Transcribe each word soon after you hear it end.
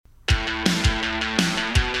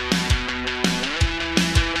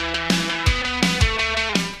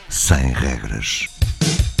sem regras.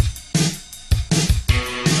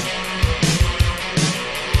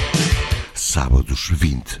 Sábados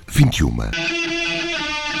 20, 21.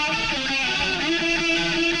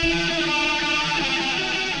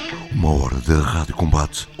 Uma hora de rádio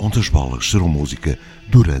combate onde as bolas serão música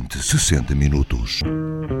durante 60 minutos.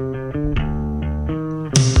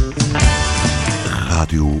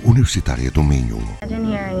 Rádio Universitária do Minho.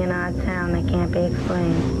 Imagine hearing an odd sound that can't be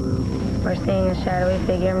explained. Or seeing a shadowy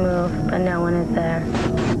figure move, but no one is there.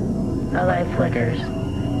 A light flickers.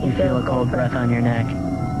 You feel a cold breath on your neck.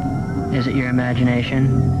 Is it your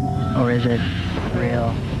imagination, or is it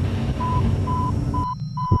real?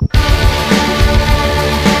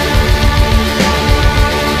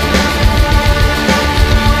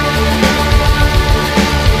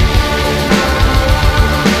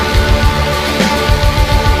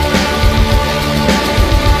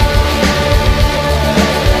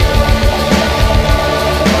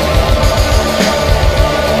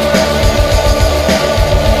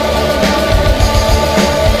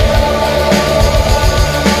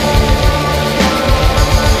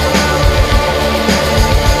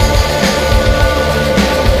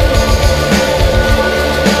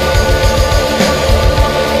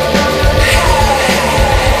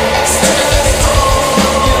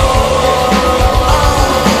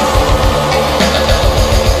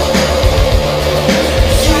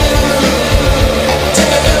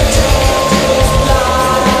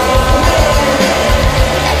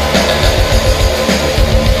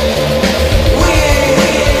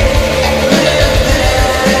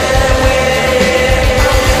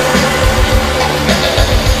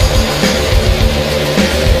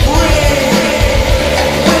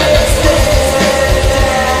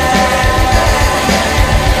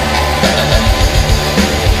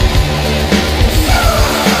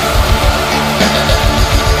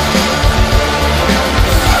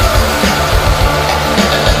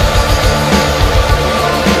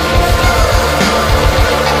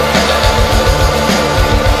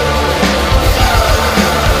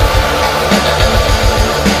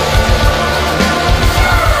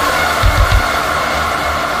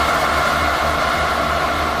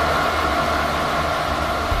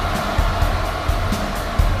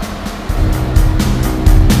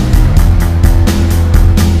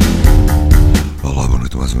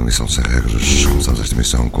 Sem regras, começamos esta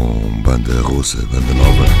emissão com banda russa, banda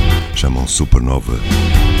nova, chamam SUPERNOVA,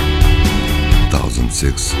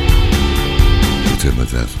 2006, o tema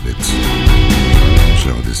deathbeat.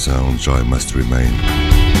 Já a audição Joy Must Remain,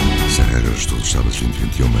 sem regras, todos os sábados 20 e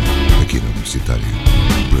 21, aqui no Universitário,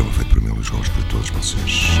 um programa feito por mim, Luís Gomes, para todos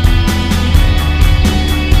vocês.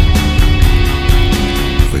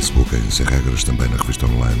 No Facebook em Sem Regras, também na revista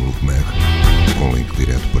online Look Mag, com link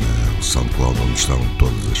direto para o SoundCloud, onde estão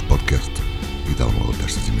todas as podcasts e download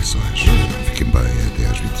destas emissões. Fiquem bem até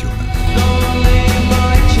às 21.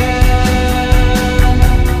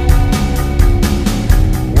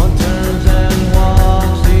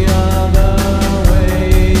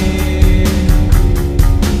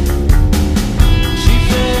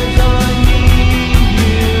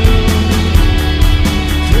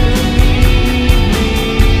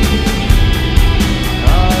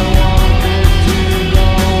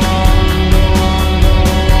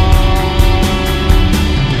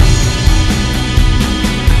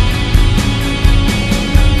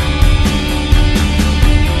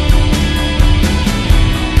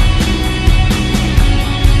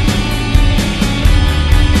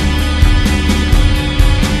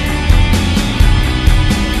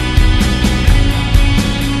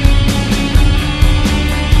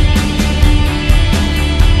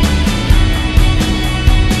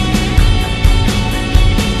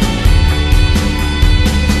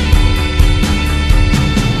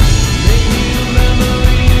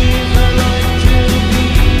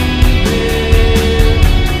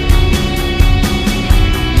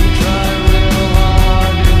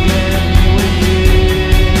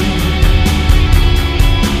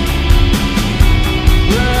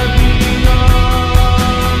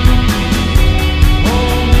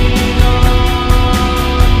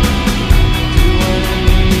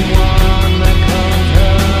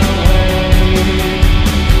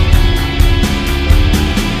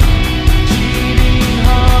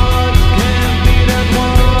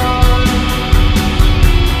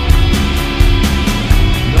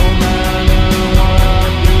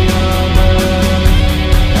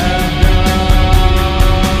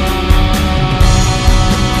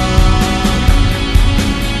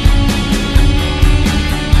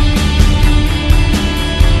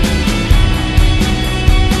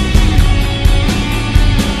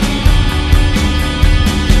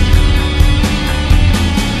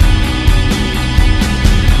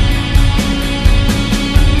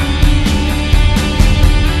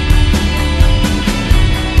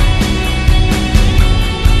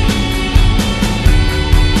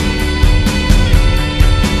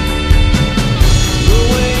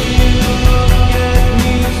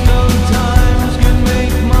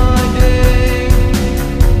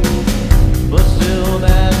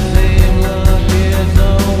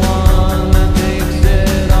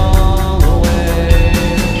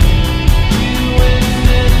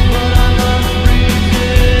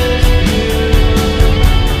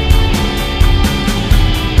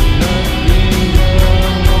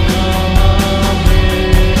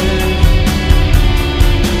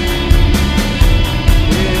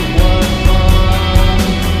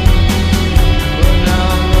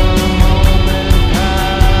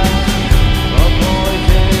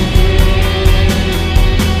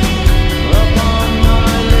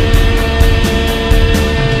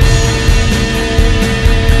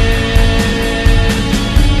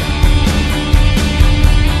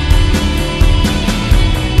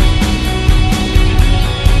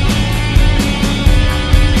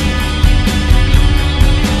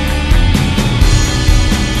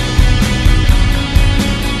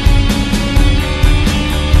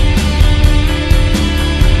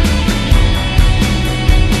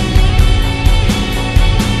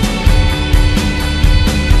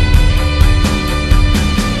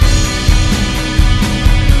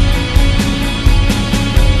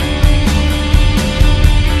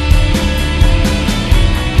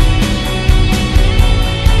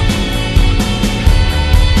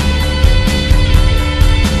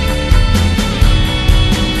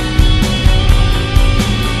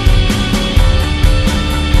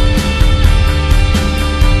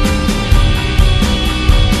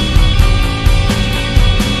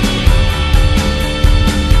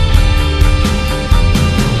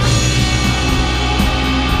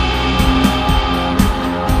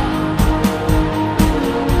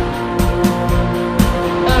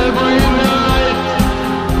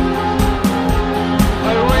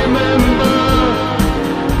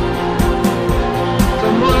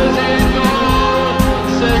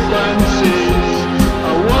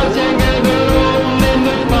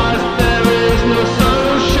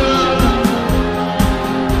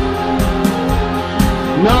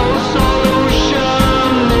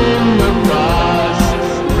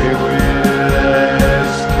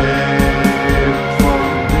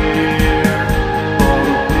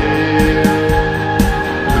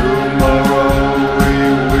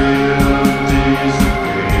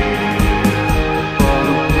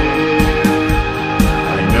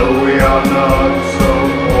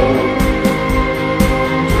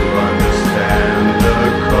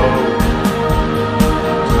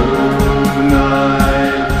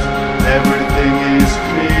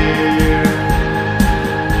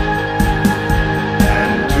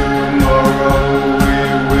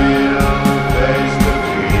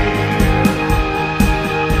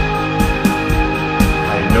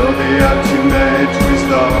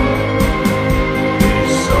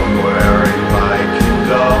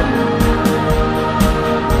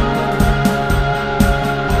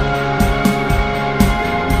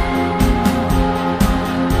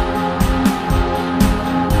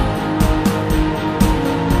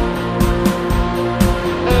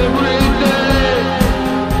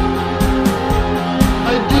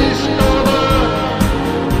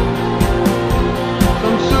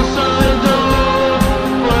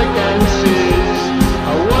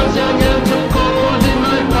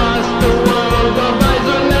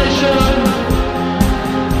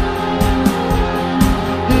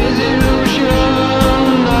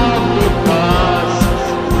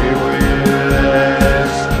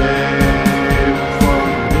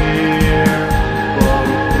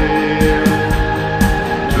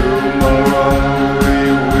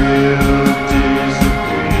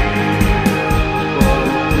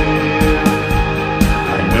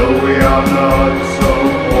 I'm not so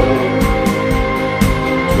old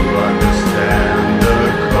to understand the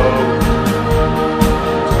code.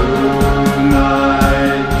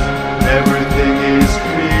 Tonight everything is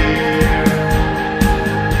clear,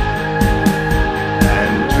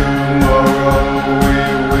 and tomorrow we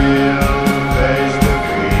will face the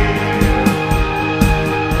fear.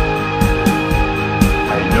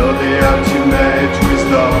 I know the ultimate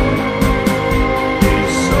wisdom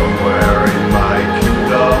is somewhere in my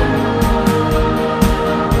kingdom.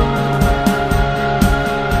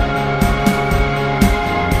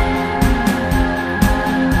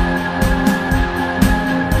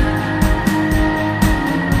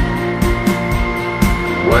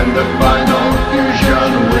 When the final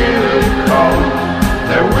fusion will come,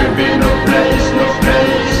 there will be no place to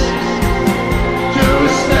stay, to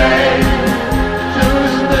stay, to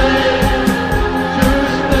stay, to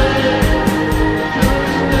stay.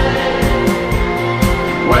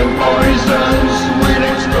 When poisons will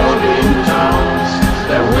explode in towns,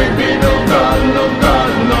 there will be no gun, no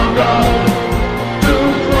gun, no gun to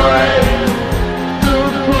pray, to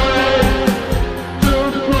pray, to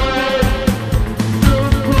pray, to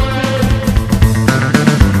pray.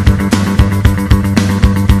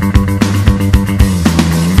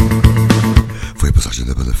 Foi a passagem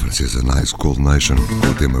da banda francesa Nice Cold Nation com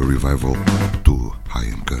o tema Revival do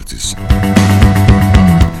Ian Curtis.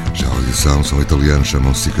 Já a audição são italianos,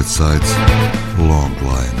 chamam Secret Sides Long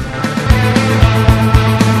Line.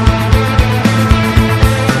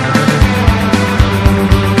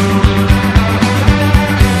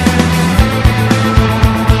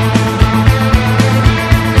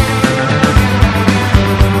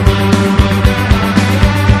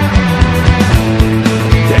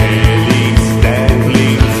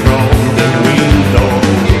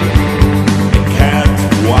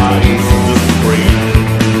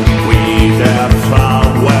 With a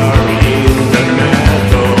flower in the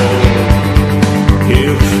meadow.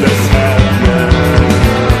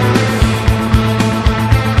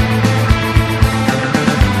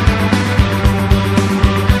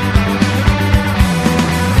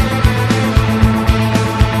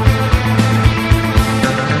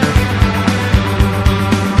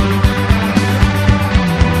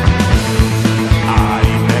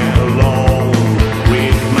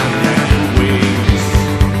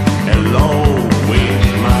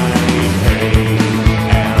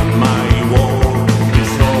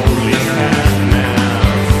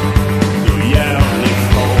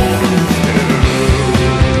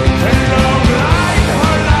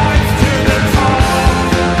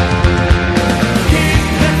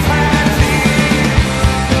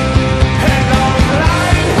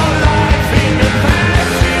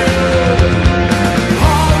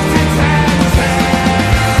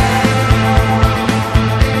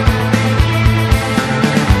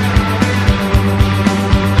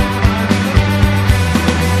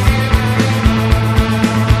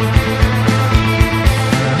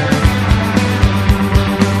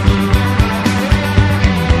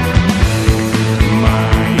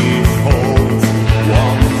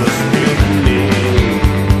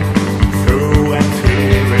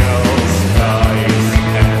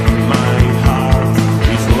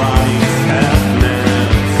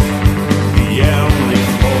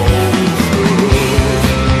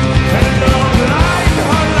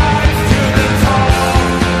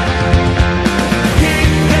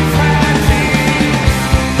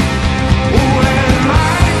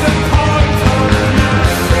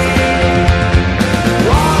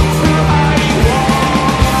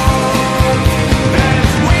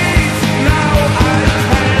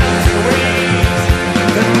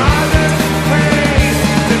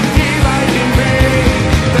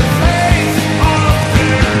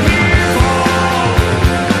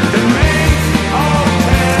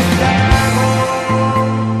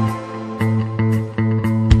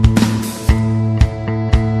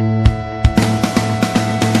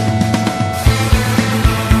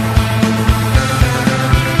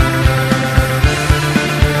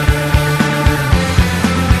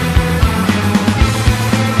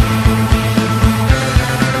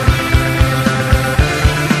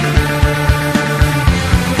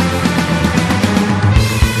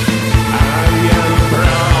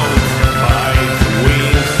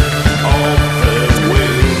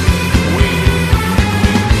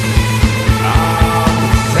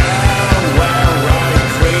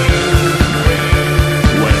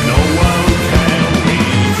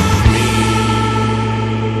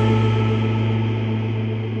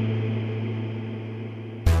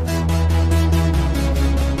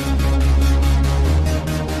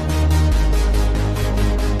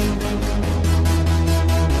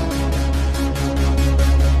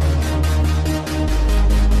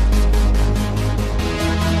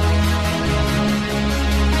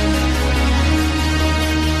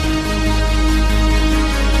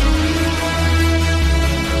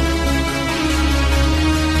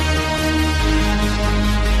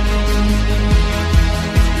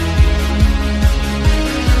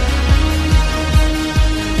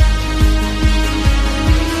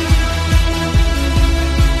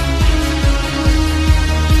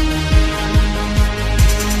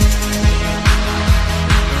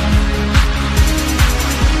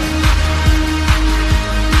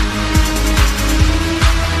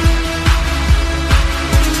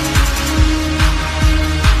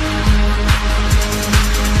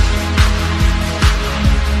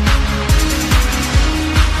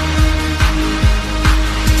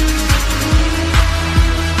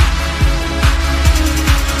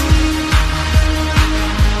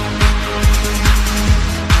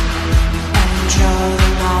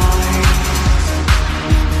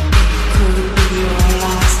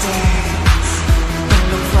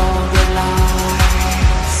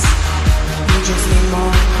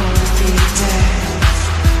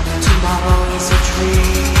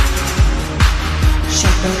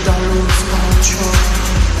 control.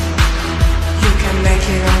 You can make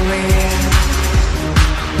it unreal.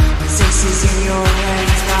 This is in your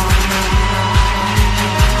hands now.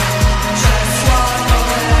 Just walk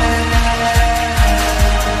away.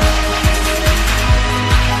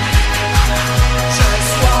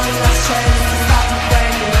 Just one last chance to stop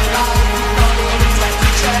when you're alive. Nothing's like to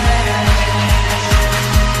change.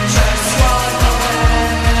 Just walk away.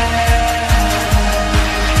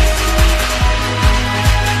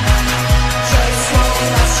 Just one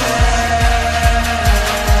last chance.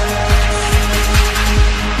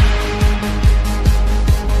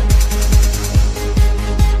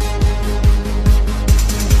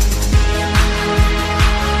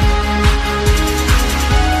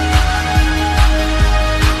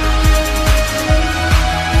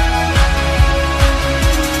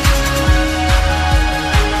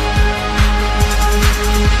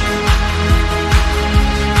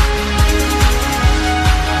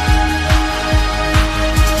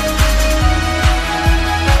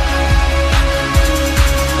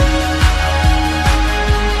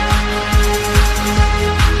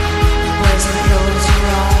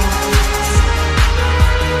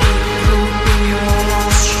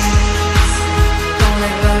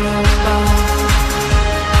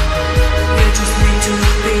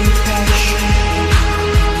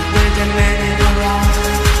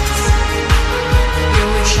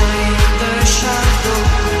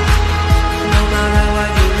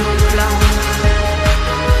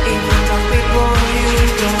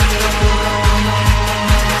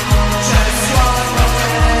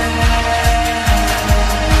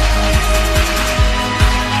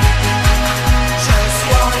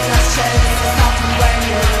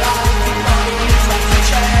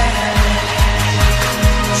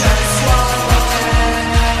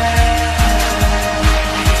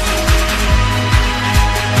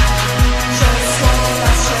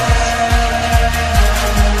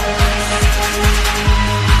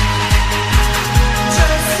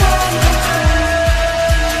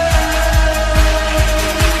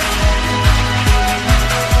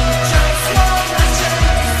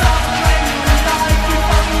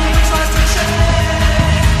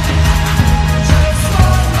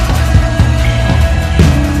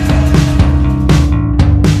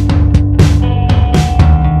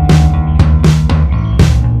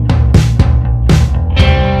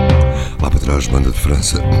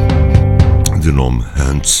 De nome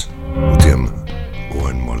HANTE, o tema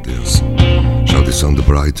One More Dance. Já a audição de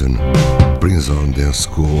Brighton, PRINZHORN Dance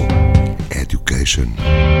School, Education.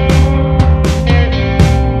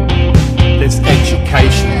 There's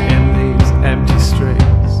education in these empty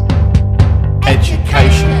streets,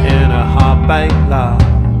 education in a heartbeat love,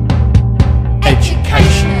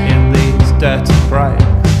 education in these dirty breaks,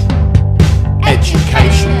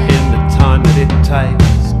 education in the time that it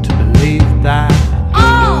takes to believe that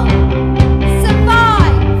all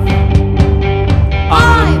survive.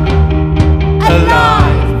 I'm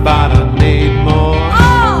alive, but I need more.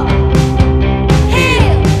 All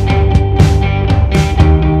heal.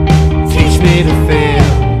 Teach me to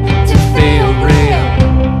feel real.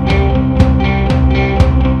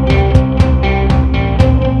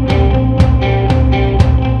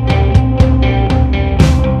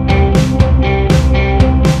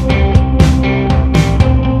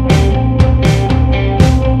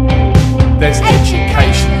 There's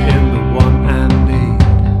education in the want and need,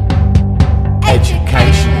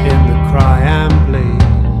 education in the cry and bleed,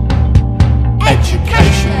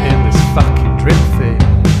 education in this fucking drip feed,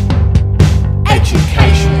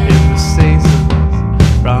 education in the seasons,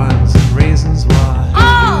 rhymes and reasons why.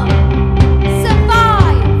 All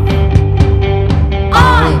survive.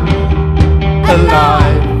 I'm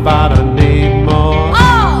Alive, but I need more.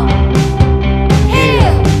 all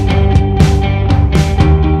heal.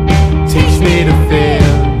 Teach me to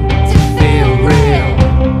feel real.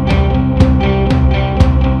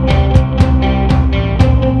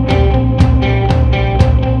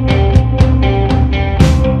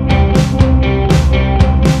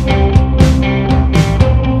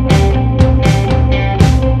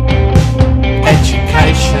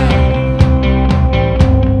 Education,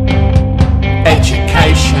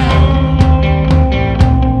 education.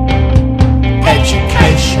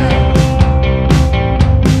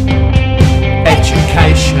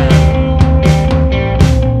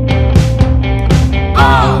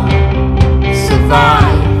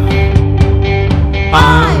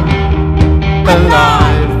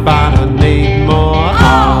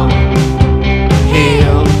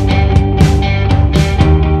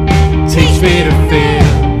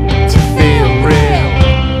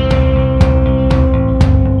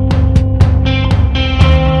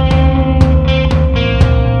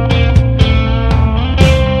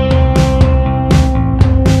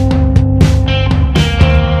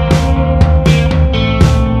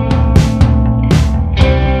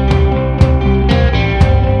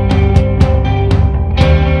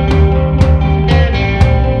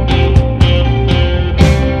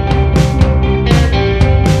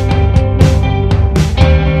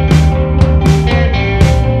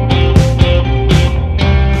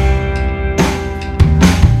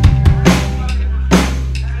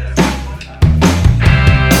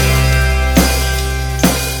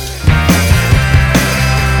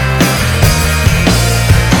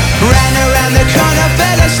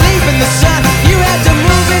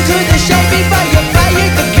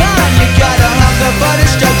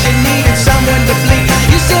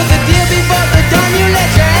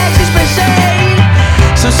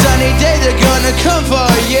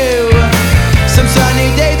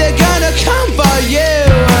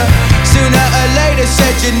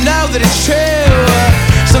 you know that it's true.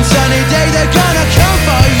 Some sunny day they're gonna come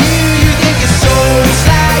for you. You think it's so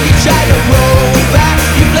sad, you try to roll back.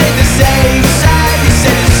 You played the same side, you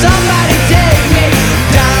said if somebody take me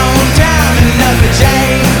downtown, another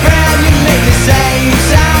James Brown. You made the same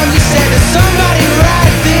sound, you said if somebody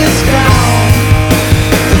write this down.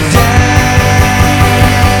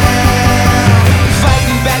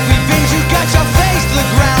 Fighting back revenge, you got your face to the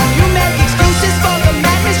ground. You make excuses for the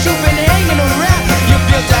madness you've been hanging around. You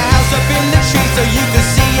built a house up in the trees so you could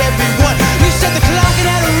see everyone. You set the clock and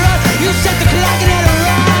had a run. You set the clock and had a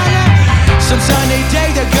run. Some sunny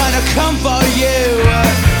day they're gonna come for you.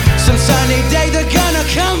 Some sunny day they're gonna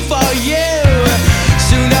come for you.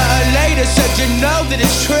 Sooner or later, said you know that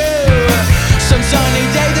it's true. Some sunny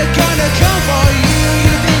day they're gonna come for you.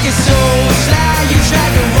 You think it's so sly, you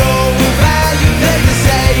tried to roll by. You played the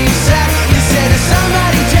same side. You said if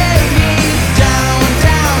somebody take me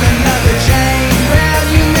downtown, another James Brown.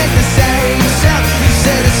 You make the same sound. You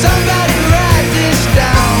said if somebody write this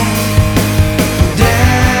down.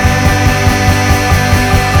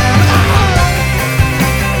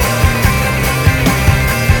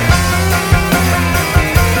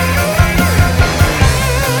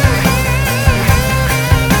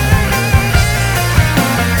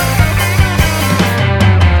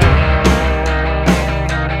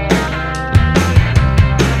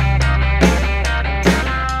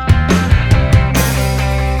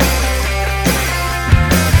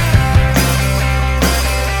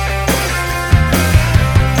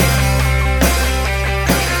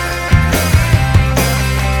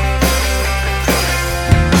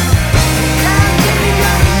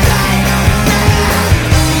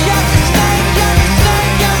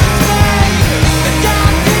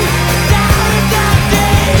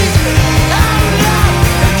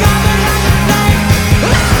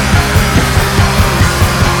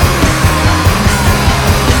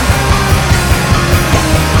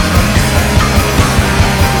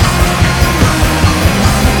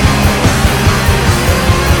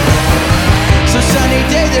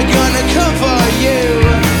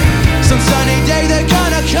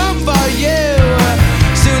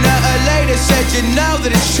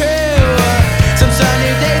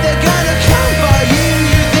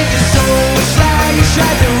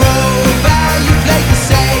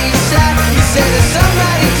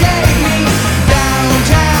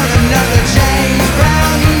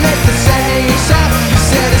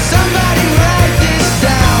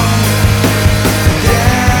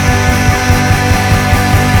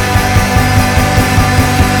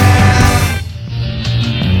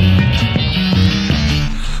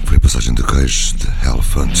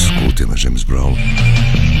 James Brown,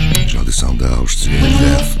 já audição da Áustria,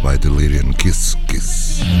 Death by Delirium, Kiss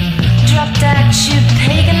Kiss. Drop that you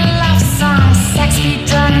pagan love song, sex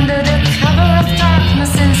beat under the cover of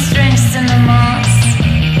darkness in strange cinemas.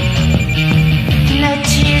 No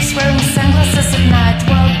tears, wearing sunglasses at night,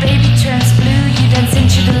 while baby turns blue, you dance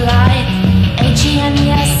into the light.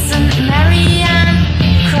 AGNES and Marianne,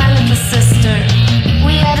 cry little sister,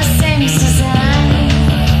 we are the same Susanna.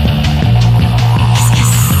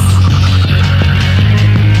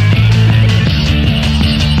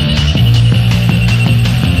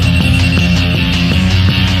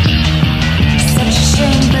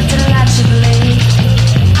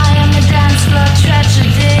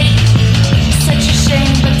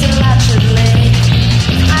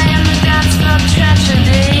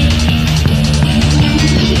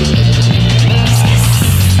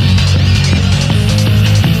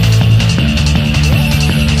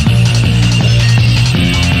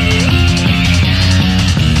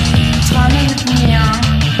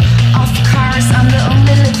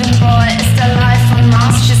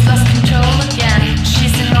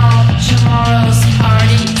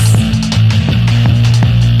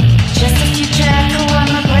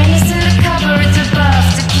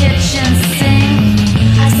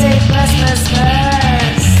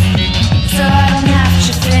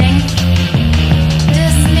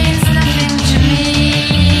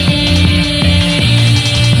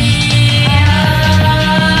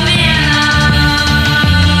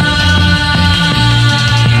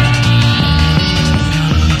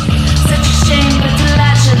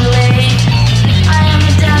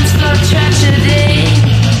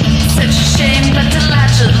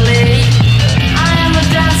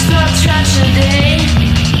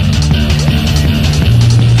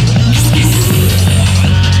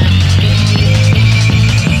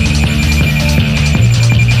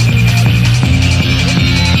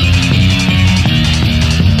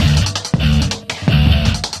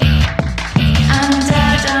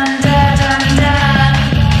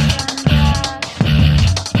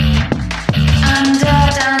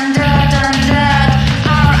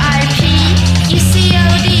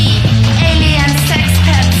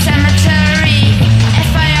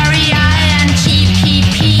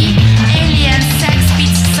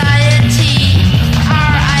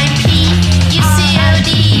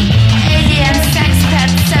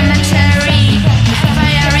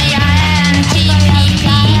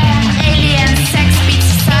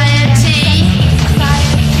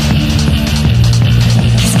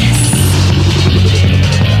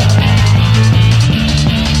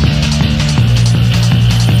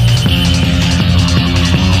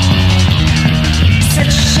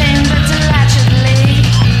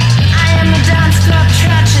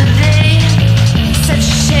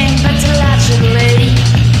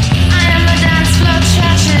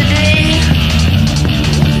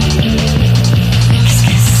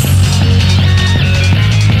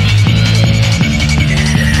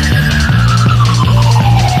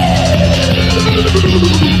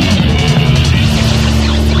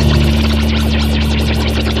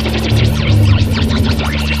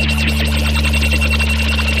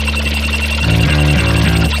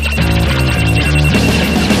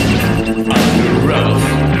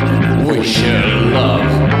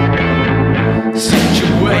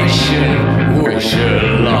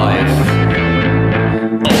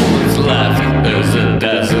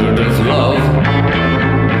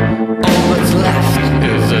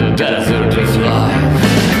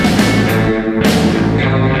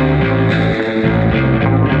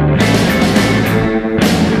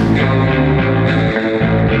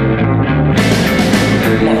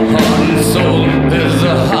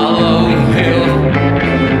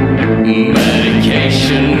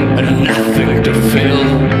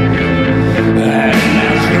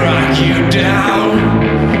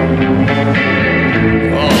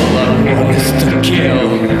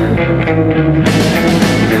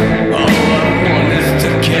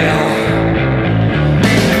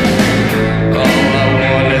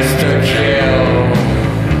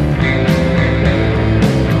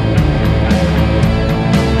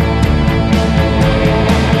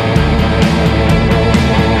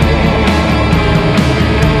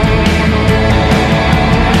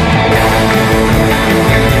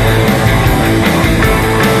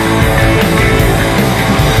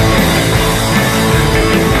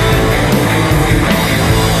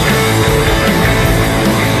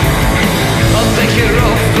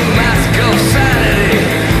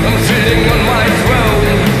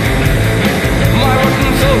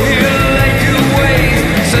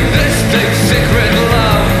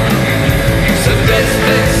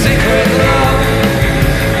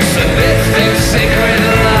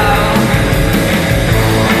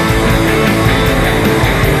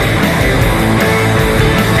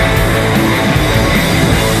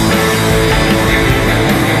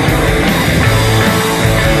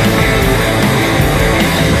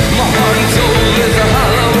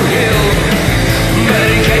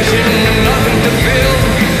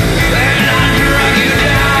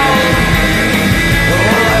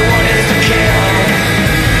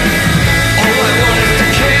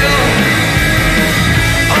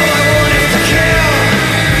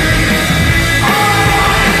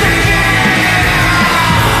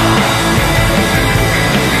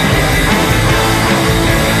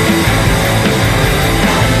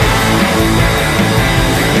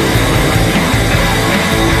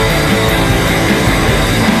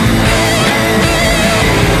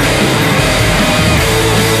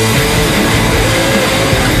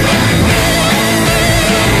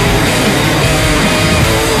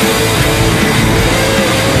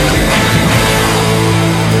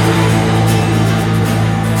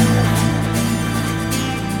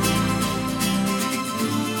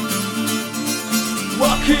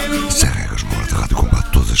 Sem regras, morte, rádio combate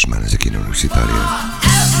todas as semanas aqui na Universitária.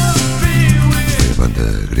 Foi a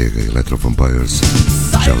banda grega Electro Vampires,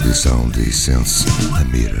 já a audição de Essence, a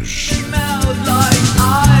Mirage.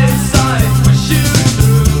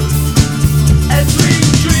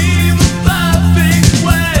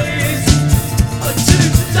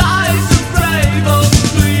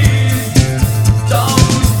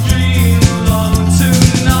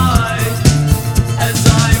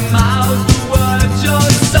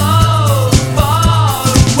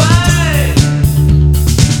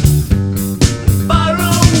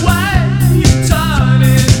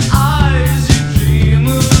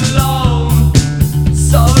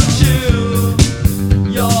 You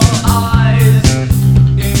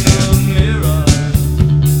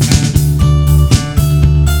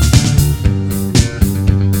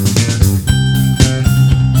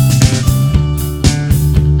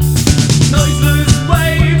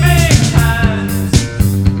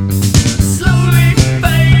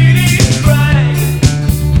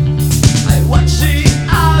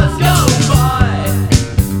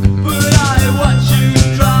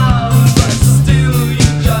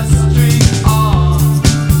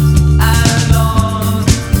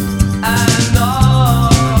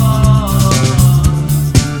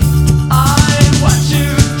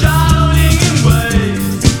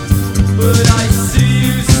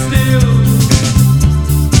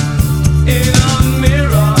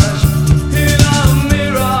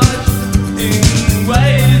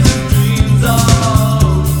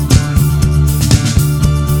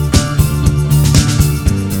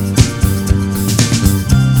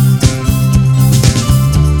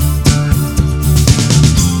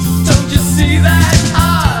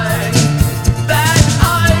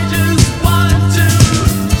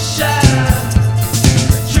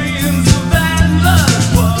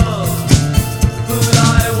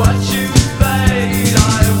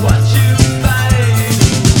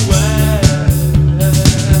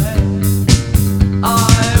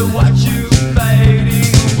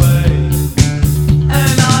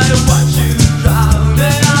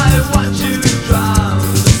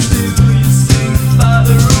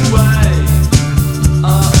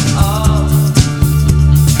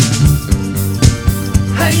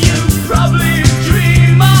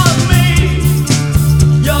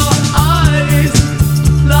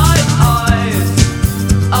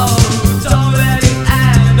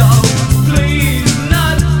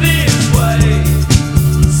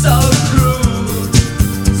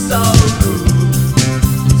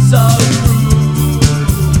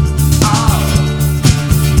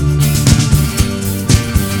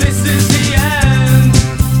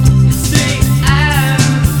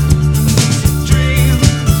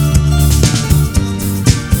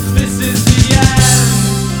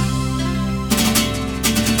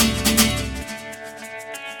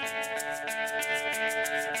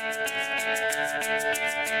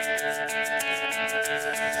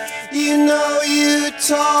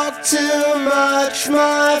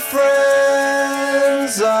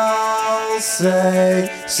friends all say,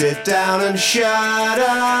 sit down and shut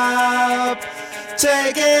up.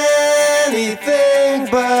 Take anything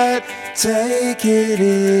but take it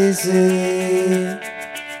easy.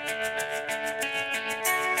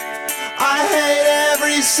 I hate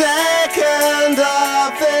every second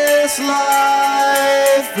of this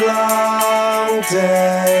lifelong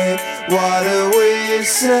day. What do we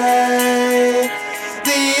say?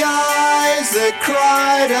 The eyes that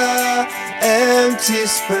cried are empty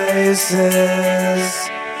spaces.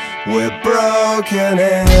 We're broken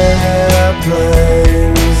airplanes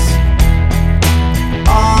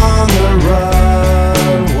on the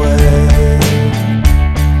runway,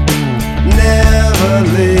 never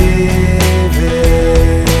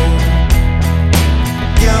leaving,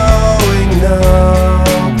 going no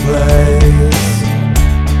place.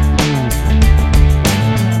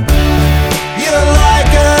 You're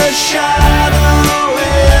like a shadow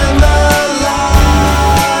in the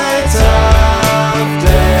light of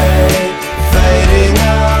day, fading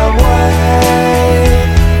away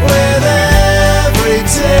with every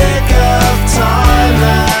tick of time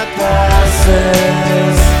that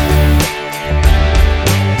passes.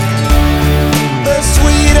 The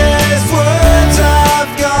sweetest words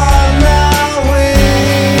I've gone, now we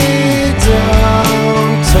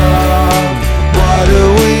don't talk. What do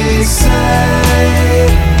we say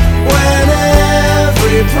when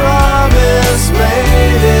every promise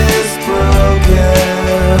made is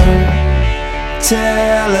broken?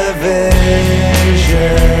 Television,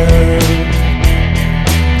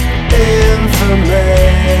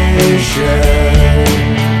 information,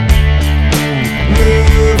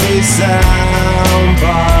 movie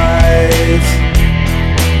soundbite,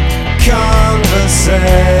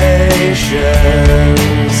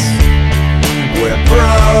 conversations. We're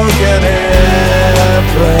broken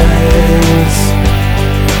airplanes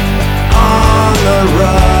on the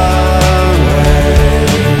runway,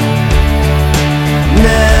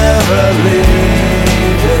 never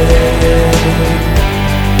leaving,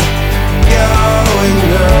 going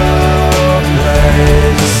no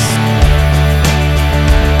place.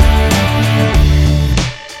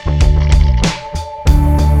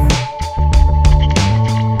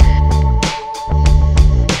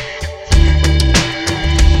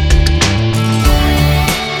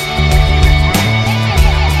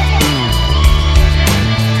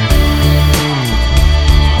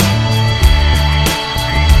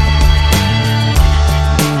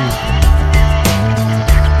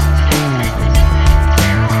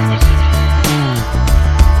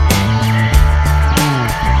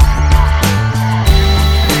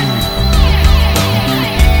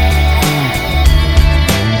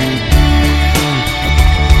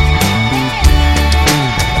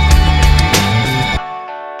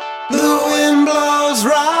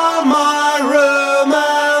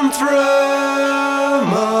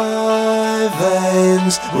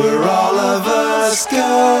 We're all of us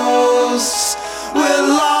ghosts. We're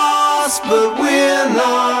lost, but we're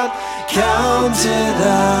not counted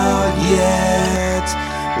out yet.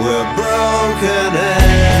 We're broken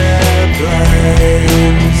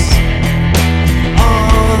airplanes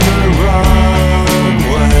on the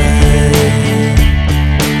runway,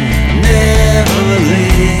 never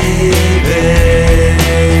leaving,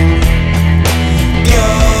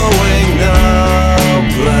 going no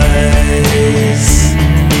place.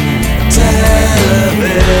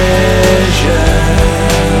 Television,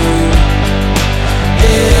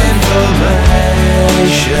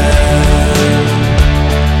 information,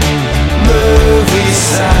 movie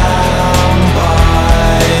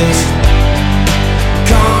soundbite,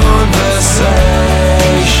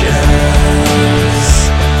 conversations.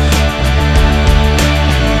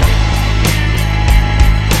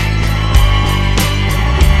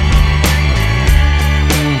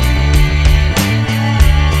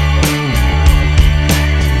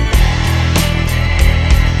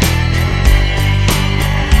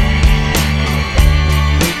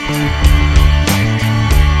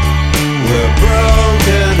 We're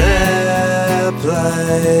broken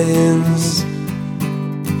airplanes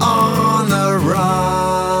on the runway.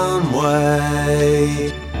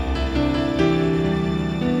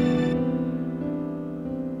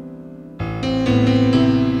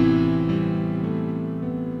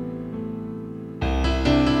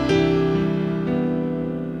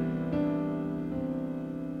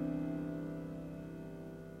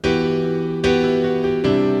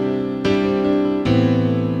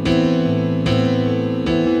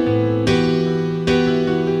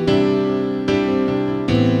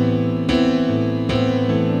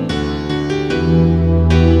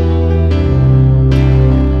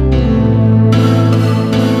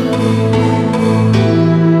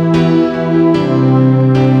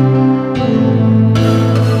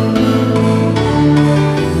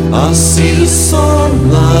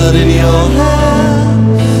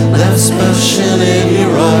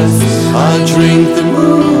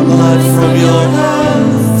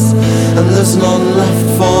 there's none left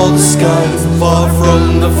for the sky. Far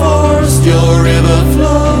from the forest your river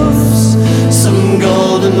flows, some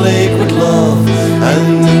golden lake with love,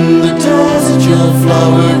 and in the desert your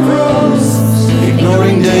flower grows,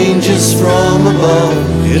 ignoring dangers from above.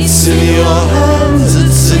 It's in your hands,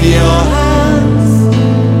 it's in your hands.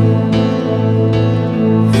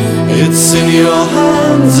 It's in your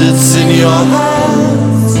hands, it's in your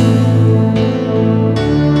hands.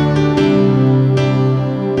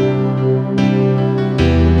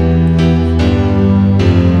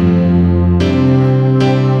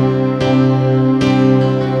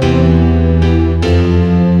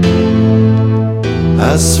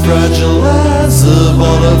 As fragile as a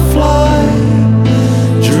butterfly,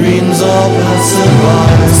 dreams are passing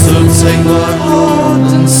by. So take my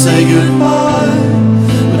heart and say goodbye,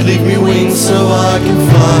 but leave me wings so I can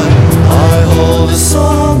fly. I hold the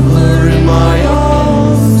summer in my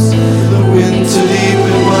arms, the winter deep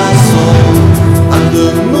in my soul, and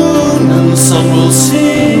the moon and the sun will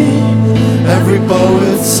see every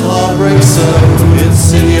poet's heartbreak. So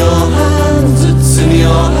it's in your hands, it's in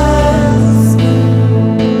your hands.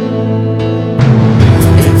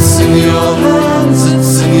 It's in your hands,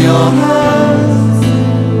 it's in your hands.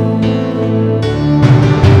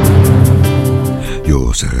 E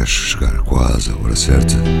o Serras chegar quase à hora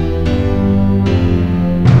certa.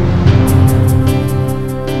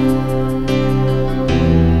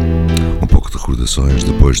 Um pouco de recordações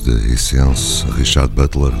depois de Essence, Richard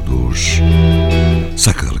Butler dos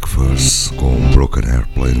Psychedelic Furs com Broken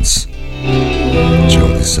Aeroplanes, de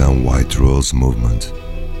audição White Rose Movement.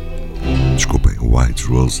 Desculpem, White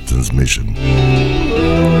Rose Transmission.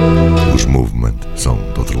 Os Movement são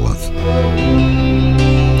do outro lado.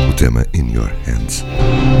 O tema In Your Hands.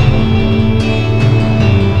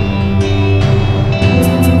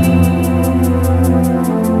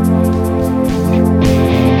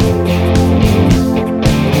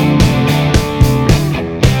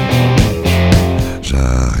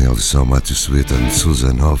 Já em audição, Matthew Sweet and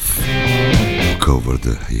Susanna Hoff cover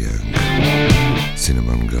the Young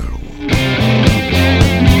Cinnamon Girl.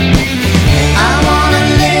 I wanna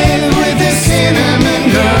live with a cinnamon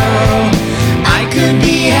girl. I could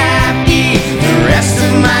be happy the rest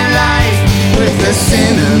of my life with a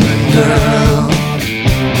cinnamon girl.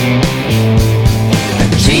 A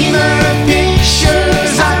dreamer of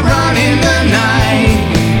pictures, I run in the night.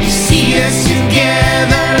 You see us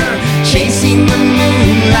together, chasing the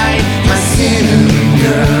moonlight, my cinnamon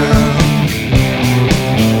girl.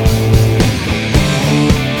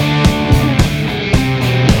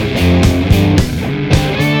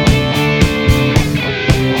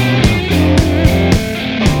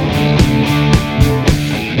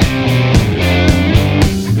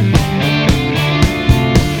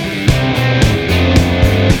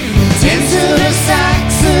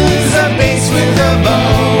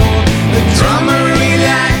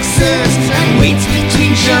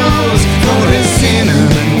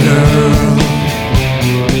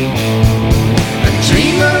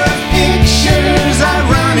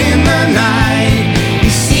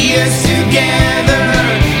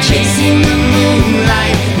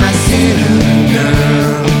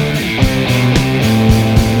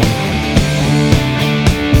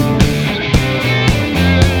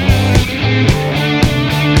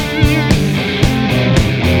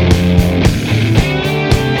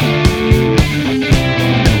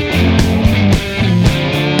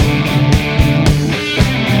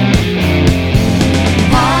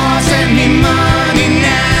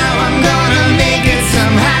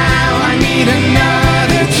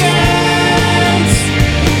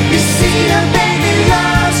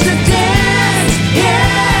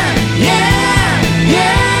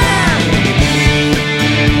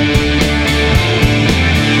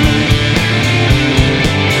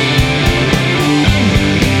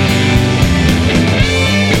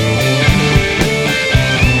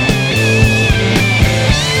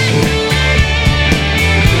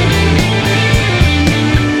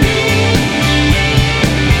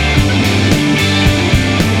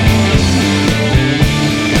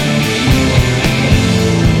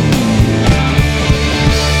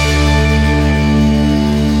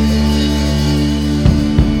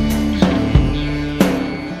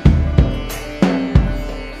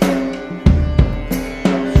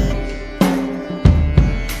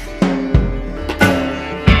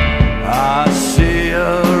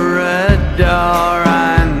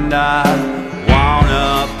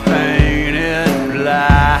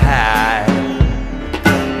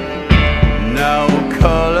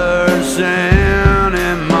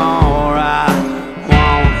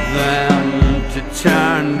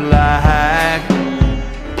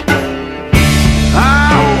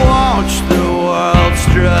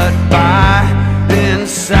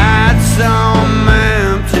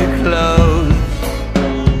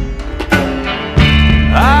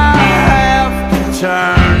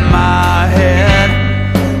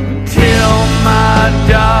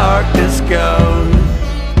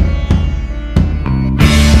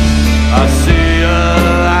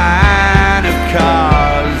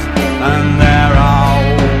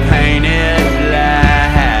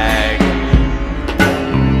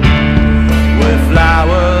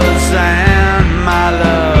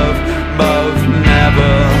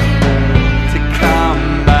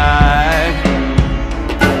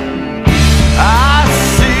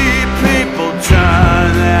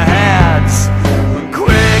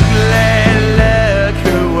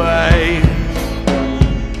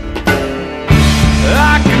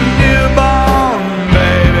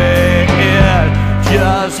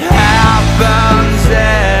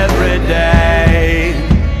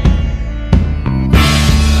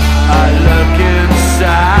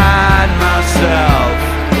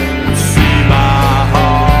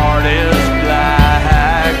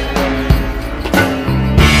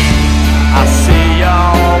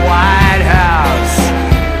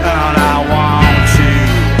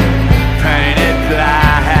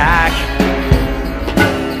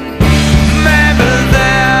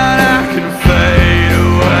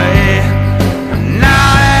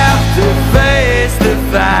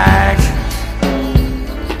 fact.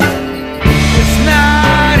 It's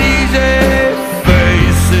not easy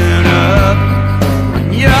facing up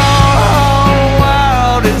when your whole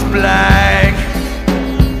world is black.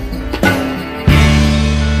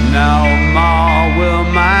 No more will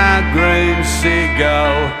my green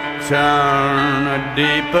seagull turn a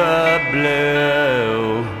deeper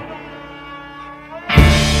blue.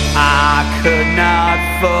 I could not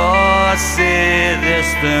foresee this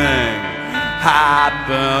thing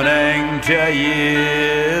happening to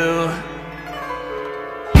you.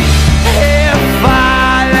 If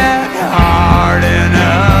I look hard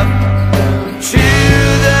enough to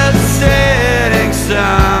the setting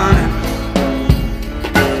sun,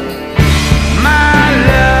 my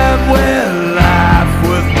love will laugh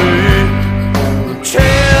with me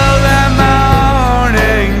till the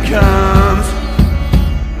morning comes.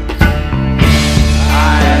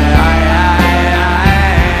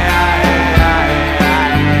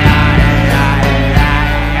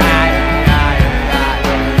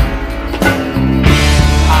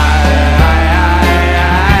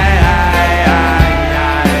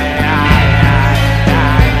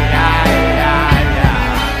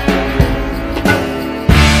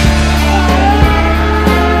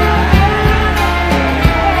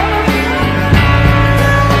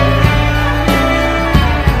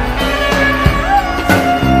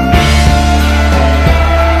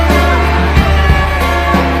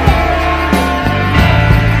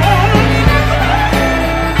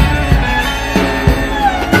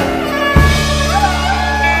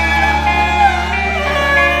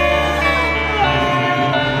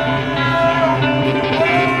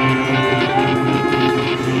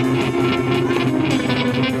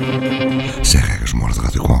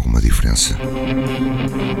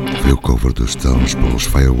 Foi o cover dos Stones pelos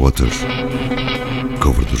FIREWATER,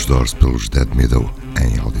 cover dos Doors pelos MEADOW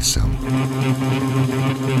em audição.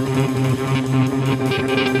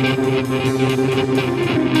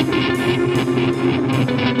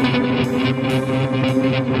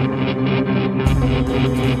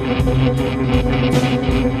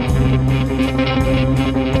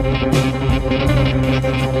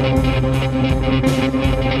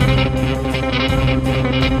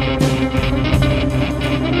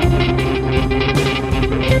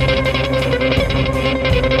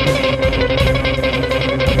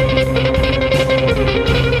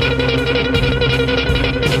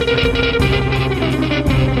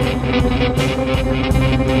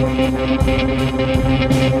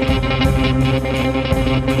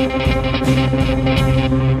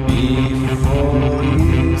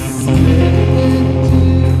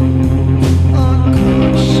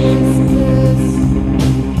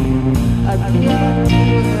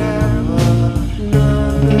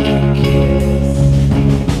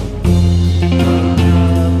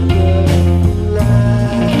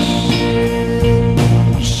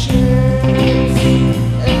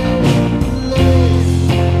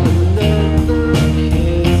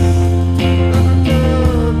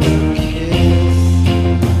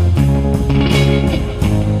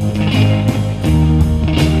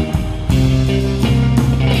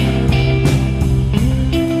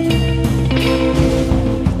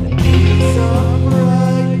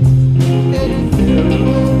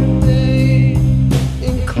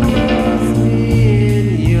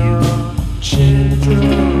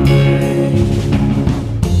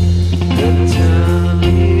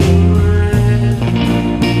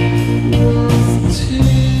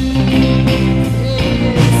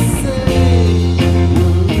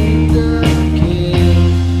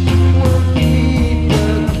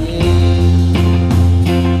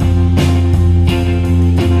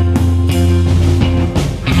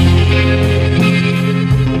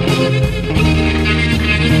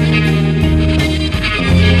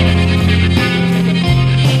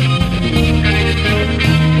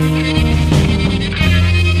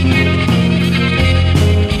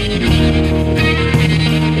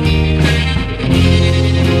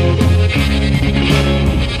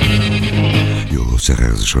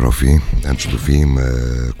 Chegar ao fim, antes do fim, uma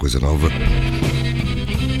coisa nova,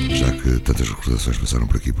 já que tantas recordações passaram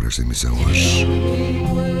por aqui por esta emissão hoje.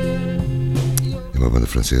 É uma banda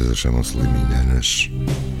francesa, chamam-se LIMINANAS,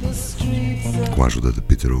 com a ajuda de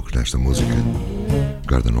Peter Hook nesta música,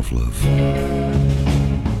 Garden of Love.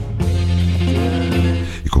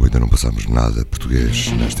 E como ainda não passámos nada português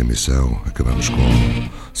nesta emissão, acabamos com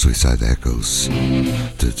Suicide Echoes,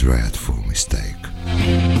 The Dreadful Mistake.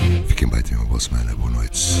 Fiquem bem, tenham uma boa semana, boa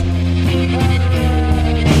noite.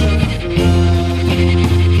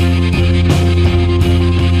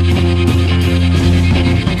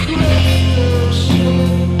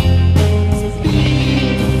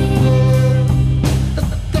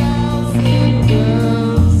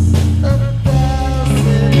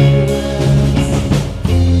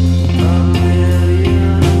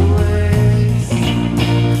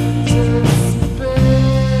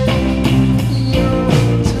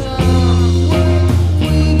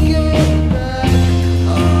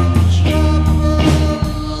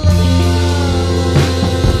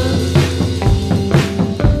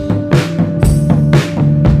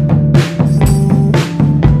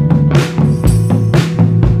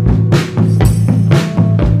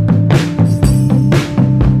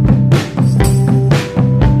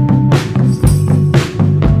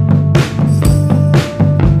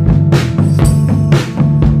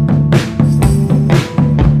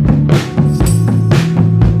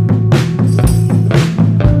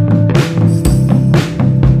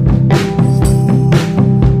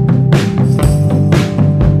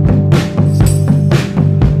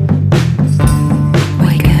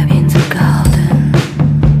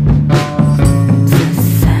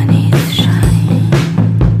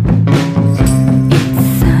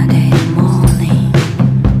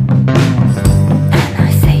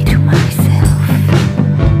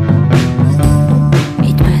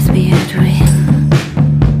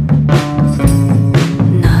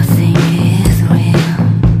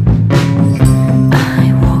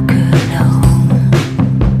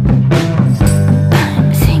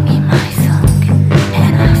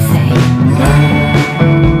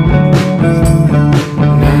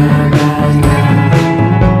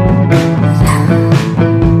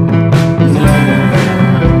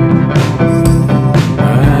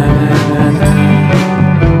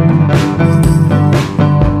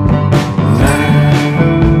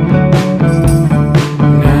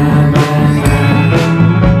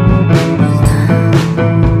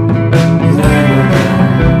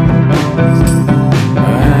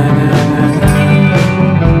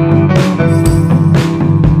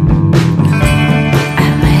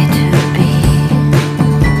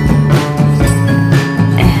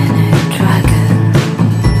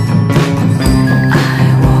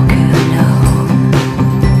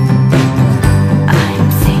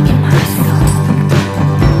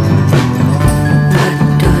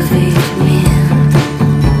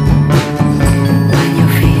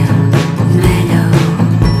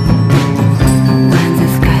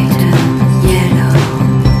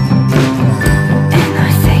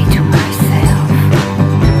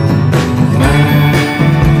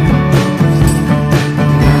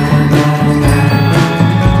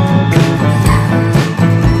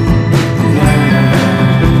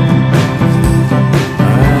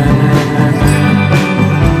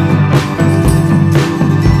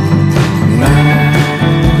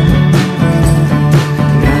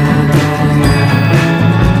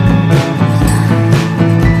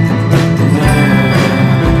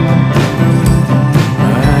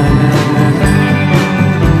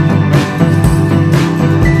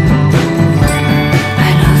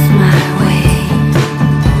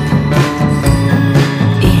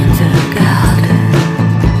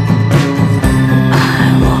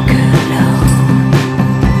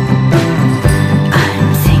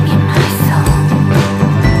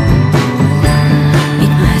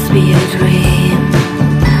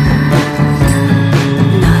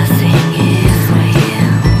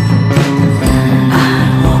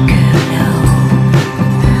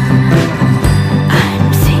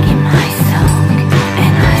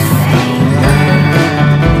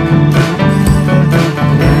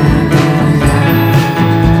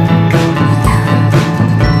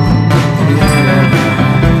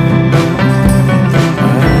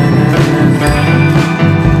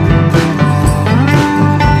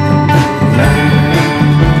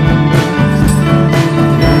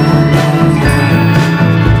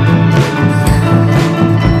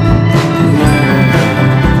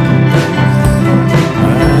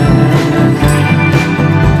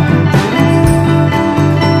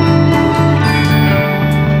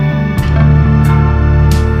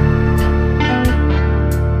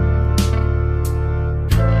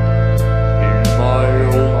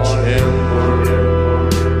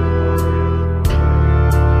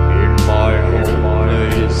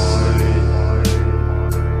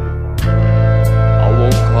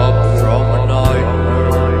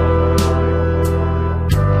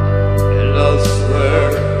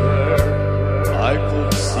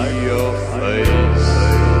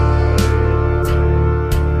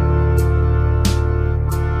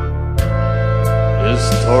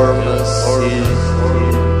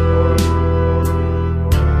 orifices.